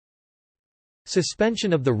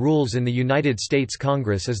Suspension of the rules in the United States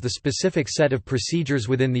Congress is the specific set of procedures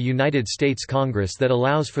within the United States Congress that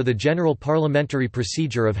allows for the general parliamentary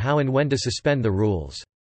procedure of how and when to suspend the rules.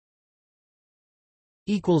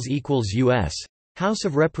 U.S. House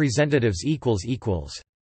of Representatives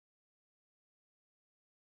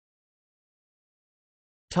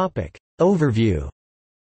Overview.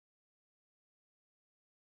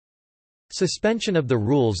 Suspension of the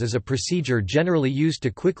rules is a procedure generally used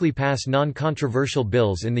to quickly pass non-controversial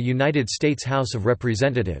bills in the United States House of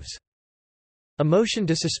Representatives. A motion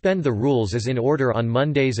to suspend the rules is in order on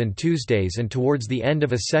Mondays and Tuesdays and towards the end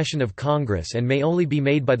of a session of Congress and may only be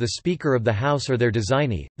made by the Speaker of the House or their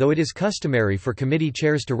designee, though it is customary for committee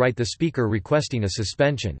chairs to write the Speaker requesting a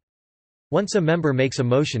suspension. Once a member makes a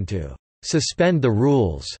motion to suspend the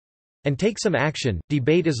rules and take some action,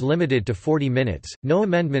 debate is limited to 40 minutes, no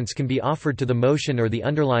amendments can be offered to the motion or the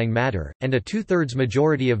underlying matter, and a two-thirds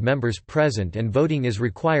majority of members present and voting is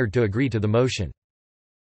required to agree to the motion.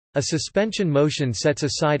 A suspension motion sets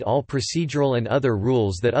aside all procedural and other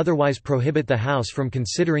rules that otherwise prohibit the House from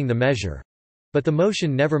considering the measure, but the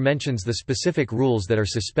motion never mentions the specific rules that are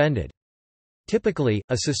suspended. Typically,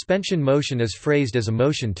 a suspension motion is phrased as a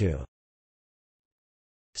motion to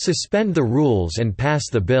suspend the rules and pass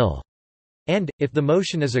the bill. And, if the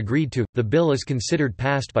motion is agreed to, the bill is considered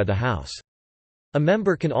passed by the House. A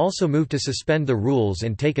member can also move to suspend the rules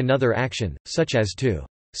and take another action, such as to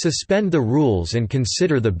suspend the rules and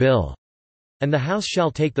consider the bill, and the House shall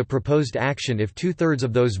take the proposed action if two-thirds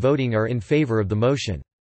of those voting are in favor of the motion.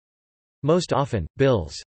 Most often,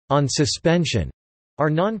 bills on suspension are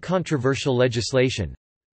non-controversial legislation,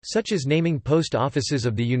 such as naming post offices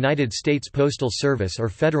of the United States Postal Service or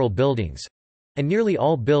federal buildings, and nearly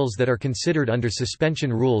all bills that are considered under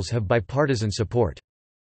suspension rules have bipartisan support.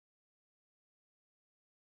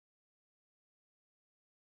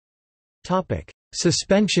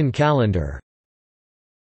 Suspension calendar.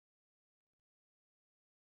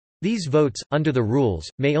 These votes, under the rules,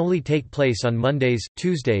 may only take place on Mondays,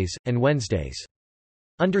 Tuesdays, and Wednesdays.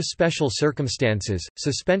 Under special circumstances,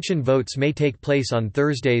 suspension votes may take place on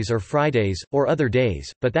Thursdays or Fridays, or other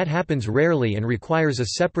days, but that happens rarely and requires a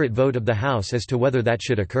separate vote of the House as to whether that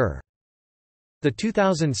should occur. The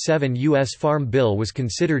 2007 U.S. Farm Bill was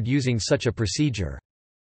considered using such a procedure.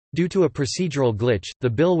 Due to a procedural glitch, the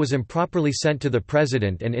bill was improperly sent to the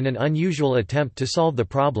President, and in an unusual attempt to solve the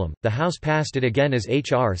problem, the House passed it again as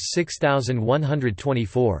H.R.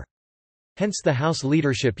 6124. Hence the House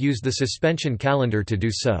leadership used the suspension calendar to do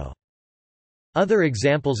so. Other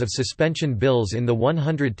examples of suspension bills in the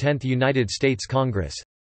 110th United States Congress: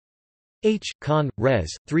 Con.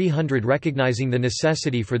 Res. 300 recognizing the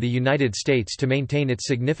necessity for the United States to maintain its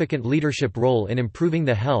significant leadership role in improving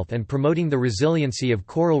the health and promoting the resiliency of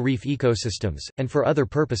coral reef ecosystems, and for other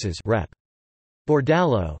purposes. Rep.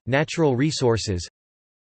 Bordallo, Natural Resources.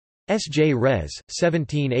 S.J. Res.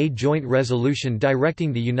 17a Joint Resolution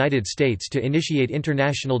directing the United States to initiate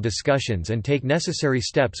international discussions and take necessary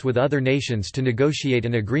steps with other nations to negotiate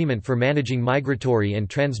an agreement for managing migratory and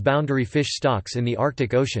transboundary fish stocks in the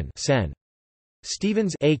Arctic Ocean. Sen.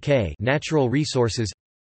 Stevens A.K. Natural Resources.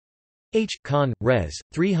 Con. Res.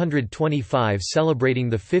 325 celebrating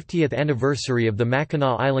the 50th anniversary of the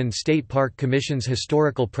Mackinac Island State Park Commission's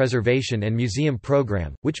Historical Preservation and Museum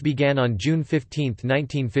Program, which began on June 15,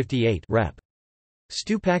 1958. Rep.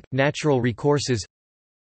 Stupak, Natural Resources.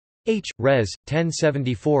 Res.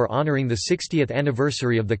 1074 honoring the 60th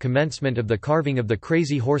anniversary of the commencement of the carving of the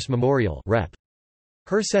Crazy Horse Memorial. Rep.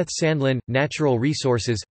 Herseth Sandlin, Natural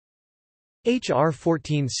Resources. H.R.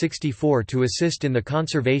 1464 to assist in the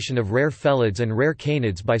conservation of rare felids and rare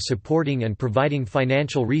canids by supporting and providing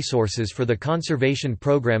financial resources for the conservation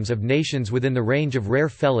programs of nations within the range of rare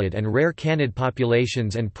felid and rare canid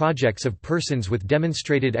populations and projects of persons with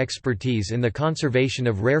demonstrated expertise in the conservation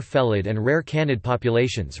of rare felid and rare canid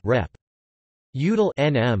populations. Rep. Udall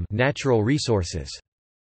N.M. Natural Resources.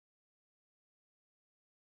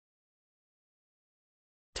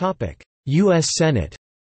 U.S. Senate.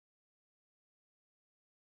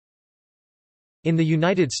 In the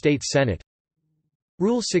United States Senate,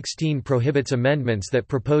 Rule 16 prohibits amendments that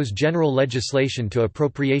propose general legislation to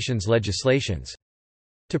appropriations legislations.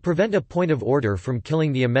 To prevent a point of order from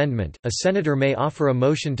killing the amendment, a senator may offer a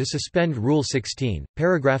motion to suspend Rule 16,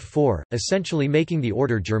 paragraph 4, essentially making the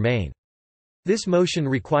order germane. This motion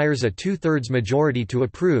requires a two-thirds majority to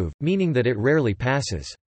approve, meaning that it rarely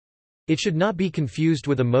passes. It should not be confused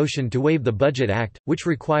with a motion to waive the Budget Act, which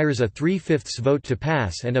requires a 3/5 vote to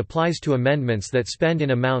pass and applies to amendments that spend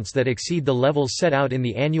in amounts that exceed the levels set out in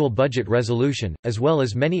the annual budget resolution, as well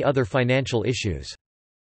as many other financial issues.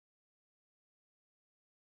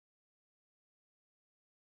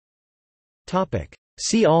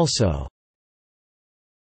 See also: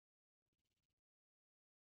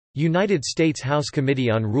 United States House Committee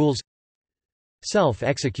on Rules,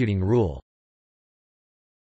 Self-executing rule.